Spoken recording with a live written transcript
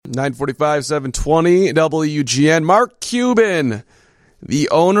945, 720, WGN. Mark Cuban, the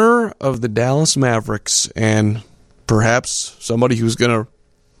owner of the Dallas Mavericks, and perhaps somebody who's going to,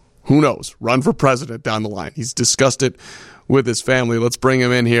 who knows, run for president down the line. He's discussed it with his family. Let's bring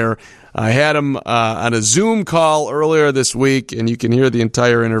him in here. I had him on a Zoom call earlier this week, and you can hear the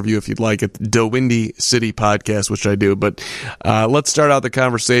entire interview if you'd like at the Windy City podcast, which I do. But let's start out the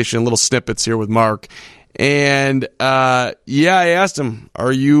conversation, little snippets here with Mark. And, I asked him,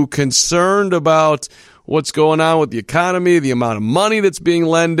 are you concerned about what's going on with the economy, the amount of money that's being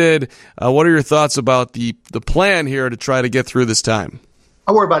lended? What are your thoughts about the plan here to try to get through this time?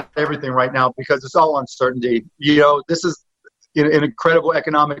 I worry about everything right now because it's all uncertainty. You know, this is an incredible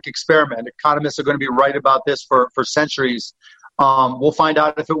economic experiment. Economists are going to be right about this for centuries. We'll find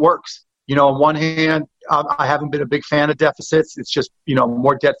out if it works. You know, on one hand, I haven't been a big fan of deficits. It's just,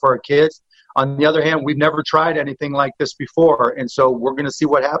 more debt for our kids. On the other hand, we've never tried anything like this before, and so we're going to see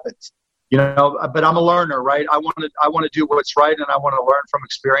what happens. But I'm a learner, right? I want to do what's right, and I want to learn from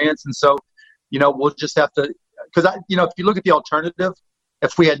experience. And so, we'll just have to, because if you look at the alternative,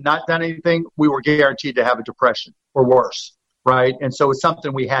 if we had not done anything, we were guaranteed to have a depression or worse, right? And so it's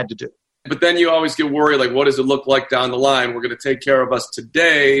something we had to do. But then you always get worried, like, what does it look like down the line? We're going to take care of us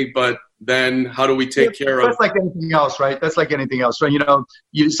today, but then how do we take care of... That's like anything else, right? That's like anything else. So,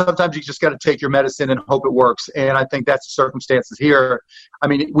 sometimes you just got to take your medicine and hope it works. And I think that's the circumstances here. I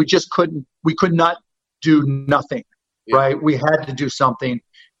mean, we could not do nothing, right? We had to do something.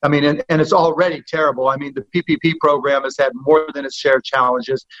 I mean, and it's already terrible. I mean, the PPP program has had more than its share of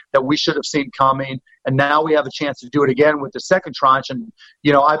challenges that we should have seen coming. And now we have a chance to do it again with the second tranche. And,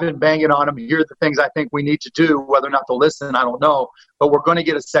 I've been banging on them. Here are the things I think we need to do. Whether or not they'll listen, I don't know. But we're going to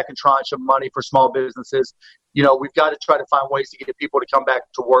get a second tranche of money for small businesses. We've got to try to find ways to get people to come back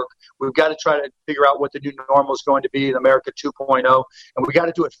to work. We've got to try to figure out what the new normal is going to be in America 2.0. And we got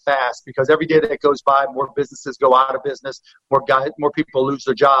to do it fast because every day that goes by, more businesses go out of business, more people lose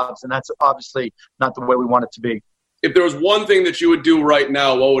their jobs. And that's obviously not the way we want it to be. If there was one thing that you would do right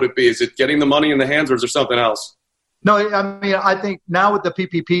now, what would it be? Is it getting the money in the hands, or is there something else? No, I mean, I think now with the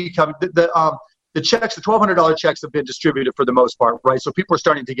PPP coming, the checks, the $1,200 checks have been distributed for the most part, right? So people are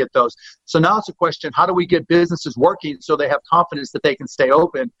starting to get those. So now it's a question, how do we get businesses working so they have confidence that they can stay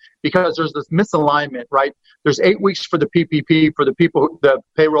open? Because there's this misalignment, right? There's 8 weeks for the PPP, for the people, the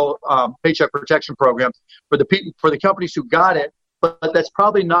payroll, paycheck protection program, for the companies who got it, but that's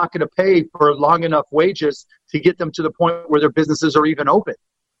probably not going to pay for long enough wages to get them to the point where their businesses are even open,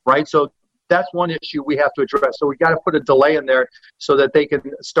 right? So that's one issue we have to address. So we got to put a delay in there so that they can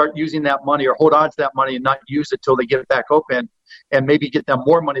start using that money or hold on to that money and not use it till they get it back open, and maybe get them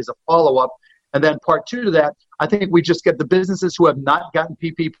more money as a follow-up. And then part two to that, I think we just get the businesses who have not gotten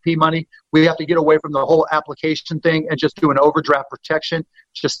PPP money, we have to get away from the whole application thing and just do an overdraft protection.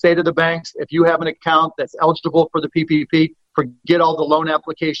 Just say to the banks, if you have an account that's eligible for the PPP, forget all the loan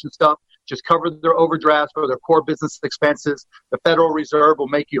application stuff. Just cover their overdrafts for their core business expenses. The Federal Reserve will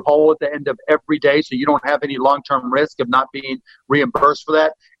make you whole at the end of every day, so you don't have any long-term risk of not being reimbursed for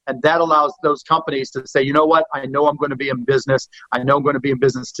that. And that allows those companies to say, you know what, I know I'm going to be in business. I know I'm going to be in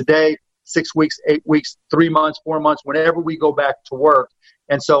business today, 6 weeks, 8 weeks, 3 months, 4 months, whenever we go back to work.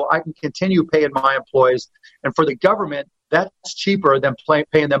 And so I can continue paying my employees. And for the government, that's cheaper than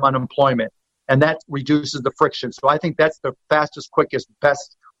paying them unemployment. And that reduces the friction. So I think that's the fastest, quickest,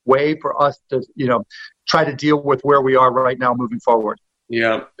 best way for us to, try to deal with where we are right now moving forward.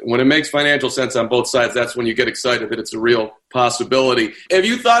 Yeah. When it makes financial sense on both sides, that's when you get excited that it's a real possibility. Have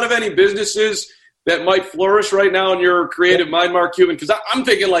you thought of any businesses that might flourish right now in your creative mind, Mark Cuban? Because I'm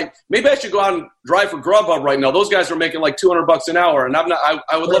thinking, like, maybe I should go out and drive for Grubhub right now. Those guys are making like $200 an hour, and I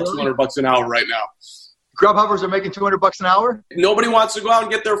would love $200 an hour right now. Grubhubbers are making $200 an hour? Nobody wants to go out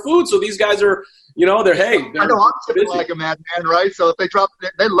and get their food, so these guys are, they're I know I'm sitting like a madman, right? So if they drop,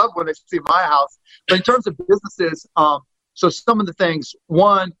 they love when they see my house. But in terms of businesses, so some of the things,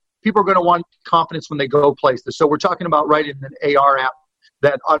 one, people are going to want confidence when they go places. So we're talking about writing an AR app,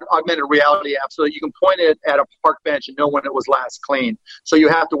 that augmented reality app, so that you can point it at a park bench and know when it was last cleaned. So you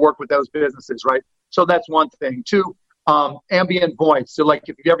have to work with those businesses, right? So that's one thing. Two, ambient voice. So like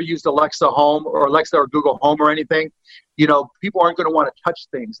if you've ever used Alexa Home or Alexa or Google Home or anything, people aren't going to want to touch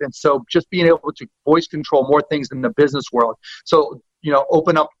things. And so just being able to voice control more things in the business world. So,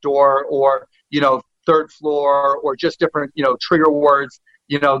 open up door or, third floor or just different, trigger words,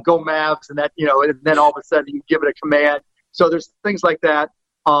 go Mavs and that, and then all of a sudden you give it a command. So there's things like that.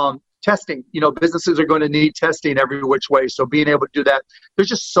 Testing, businesses are going to need testing every which way. So being able to do that, there's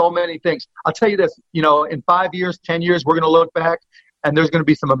just so many things. I'll tell you this, in 5 years, 10 years, we're going to look back And there's going to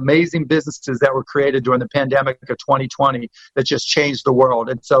be some amazing businesses that were created during the pandemic of 2020 that just changed the world.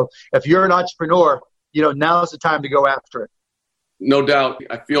 And so if you're an entrepreneur, now's the time to go after it. No doubt.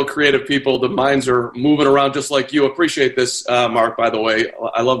 I feel creative people, the minds are moving around just like you. Appreciate this, Mark, by the way.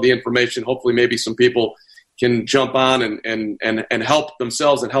 I love the information. Hopefully maybe some people can jump on and help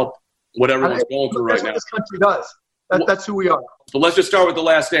themselves and help what everyone's going through right now. That's what this country does. That's who we are. But let's just start with The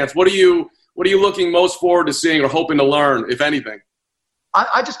Last Dance. What are you looking most forward to seeing or hoping to learn, if anything?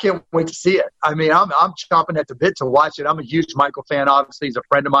 I just can't wait to see it. I mean, I'm chomping at the bit to watch it. I'm a huge Michael fan. Obviously, he's a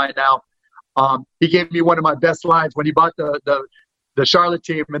friend of mine now. He gave me one of my best lines when he bought the Charlotte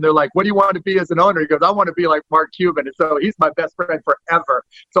team, and they're like, "What do you want to be as an owner?" He goes, "I want to be like Mark Cuban." And so he's my best friend forever.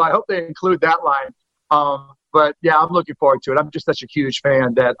 So I hope they include that line. But yeah, I'm looking forward to it. I'm just such a huge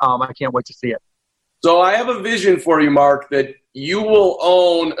fan that I can't wait to see it. So I have a vision for you, Mark, that you will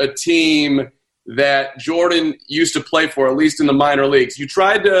own a team that Jordan used to play for, at least in the minor leagues. You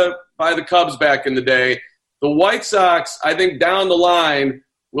tried to buy the Cubs back in the day. The White Sox, I think down the line,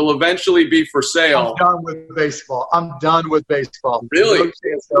 will eventually be for sale. I'm done with baseball. Really?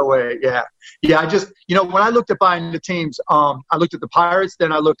 No way. Yeah. I just, when I looked at buying the teams, I looked at the Pirates,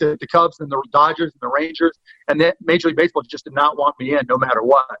 then I looked at the Cubs and the Dodgers and the Rangers, and then Major League Baseball just did not want me in no matter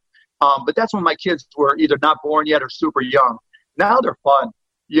what. But that's when my kids were either not born yet or super young. Now they're fun.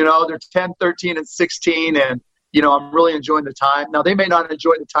 They're 10, 13, and 16, and, I'm really enjoying the time. Now, they may not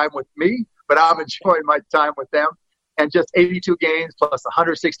enjoy the time with me, but I'm enjoying my time with them. And just 82 games plus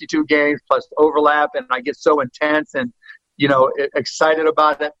 162 games plus overlap, and I get so intense and, excited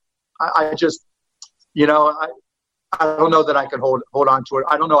about it. I just, I don't know that I could hold on to it.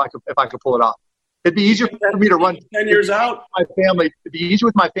 I don't know if I could pull it off. It'd be easier for me to run 10 years out. My family. It'd be easier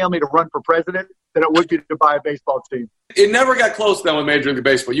with my family to run for president than it would be to buy a baseball team. It never got close then with Major League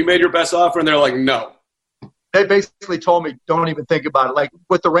Baseball. You made your best offer, and they're like, no. They basically told me, don't even think about it. Like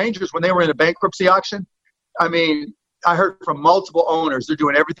with the Rangers, when they were in a bankruptcy auction, I mean, I heard from multiple owners, they're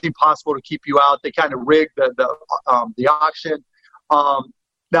doing everything possible to keep you out. They kind of rigged the auction.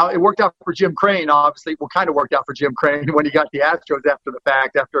 Now, it worked out for Jim Crane, obviously. Well, kind of worked out for Jim Crane when he got the Astros after the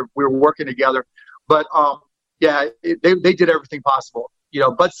fact, after we were working together. But, they did everything possible.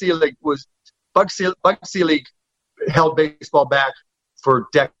 Bud Selig held baseball back for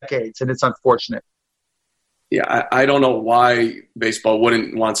decades, and it's unfortunate. Yeah, I don't know why baseball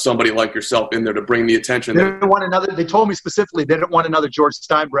wouldn't want somebody like yourself in there to bring the attention. They didn't want another. They told me specifically they didn't want another George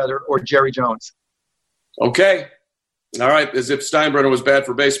Steinbrenner or Jerry Jones. Okay. All right, as if Steinbrenner was bad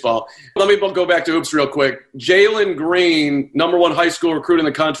for baseball. Let me go back to hoops real quick. Jalen Green, number one high school recruit in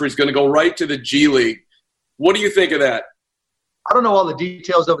the country, is going to go right to the G League. What do you think of that? I don't know all the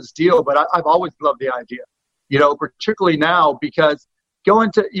details of his deal, but I've always loved the idea, particularly now because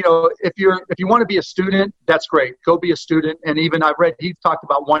going to, if you want to be a student, that's great. Go be a student. And even I've read, he's talked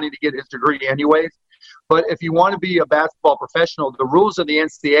about wanting to get his degree anyways. But if you want to be a basketball professional, the rules of the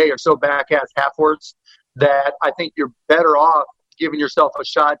NCAA are so back-ass half-words that I think you're better off giving yourself a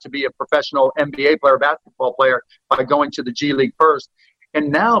shot to be a professional NBA player, basketball player, by going to the G League first. And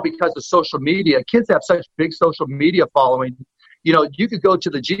now, because of social media, kids have such big social media following, you could go to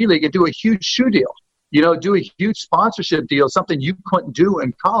the G League and do a huge shoe deal, do a huge sponsorship deal, something you couldn't do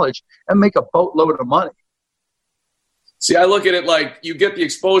in college, and make a boatload of money. See, I look at it like you get the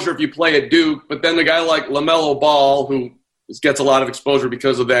exposure if you play at Duke, but then the guy like LaMelo Ball, who gets a lot of exposure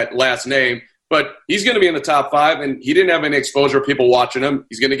because of that last name, but he's going to be in the top 5, and he didn't have any exposure, people watching him.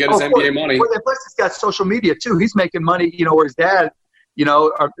 He's going to get his NBA money. Well, plus he's got social media, too. He's making money, where his dad,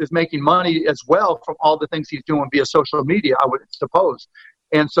 is making money as well from all the things he's doing via social media, I would suppose.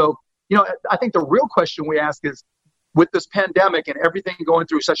 And so, I think the real question we ask is, with this pandemic and everything going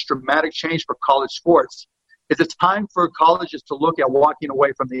through such dramatic change for college sports, is it time for colleges to look at walking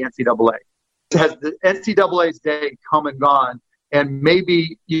away from the NCAA? Has the NCAA's day come and gone? And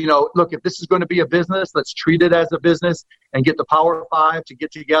maybe, look, if this is going to be a business, let's treat it as a business and get the Power Five to get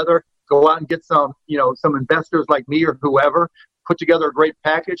together, go out and get some investors like me or whoever, put together a great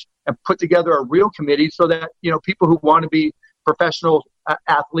package and put together a real committee so that, people who want to be professional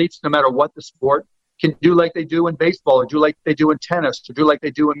athletes, no matter what the sport, can do like they do in baseball or do like they do in tennis or do like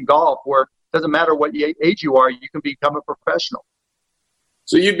they do in golf, where it doesn't matter what age you are, you can become a professional.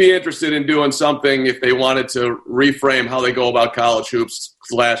 So you'd be interested in doing something if they wanted to reframe how they go about college hoops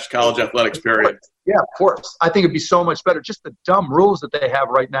 / college athletics, period. Yeah, of course. I think it'd be so much better. Just the dumb rules that they have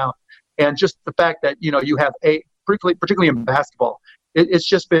right now, and just the fact that, you have particularly in basketball, it's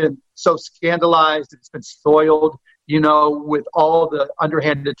just been so scandalized. It's been soiled, with all the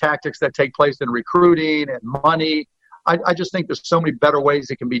underhanded tactics that take place in recruiting and money. I just think there's so many better ways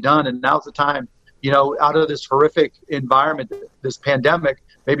it can be done, and now's the time out of this horrific environment, this pandemic,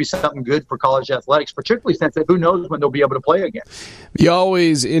 maybe something good for college athletics, particularly since who knows when they'll be able to play again. The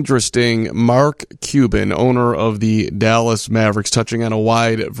always interesting Mark Cuban, owner of the Dallas Mavericks, touching on a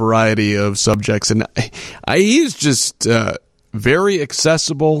wide variety of subjects. And he's just very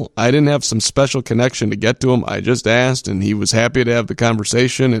accessible. I didn't have some special connection to get to him. I just asked, and he was happy to have the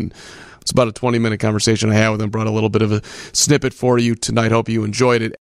conversation. And it's about a 20-minute conversation I had with him. Brought a little bit of a snippet for you tonight. Hope you enjoyed it.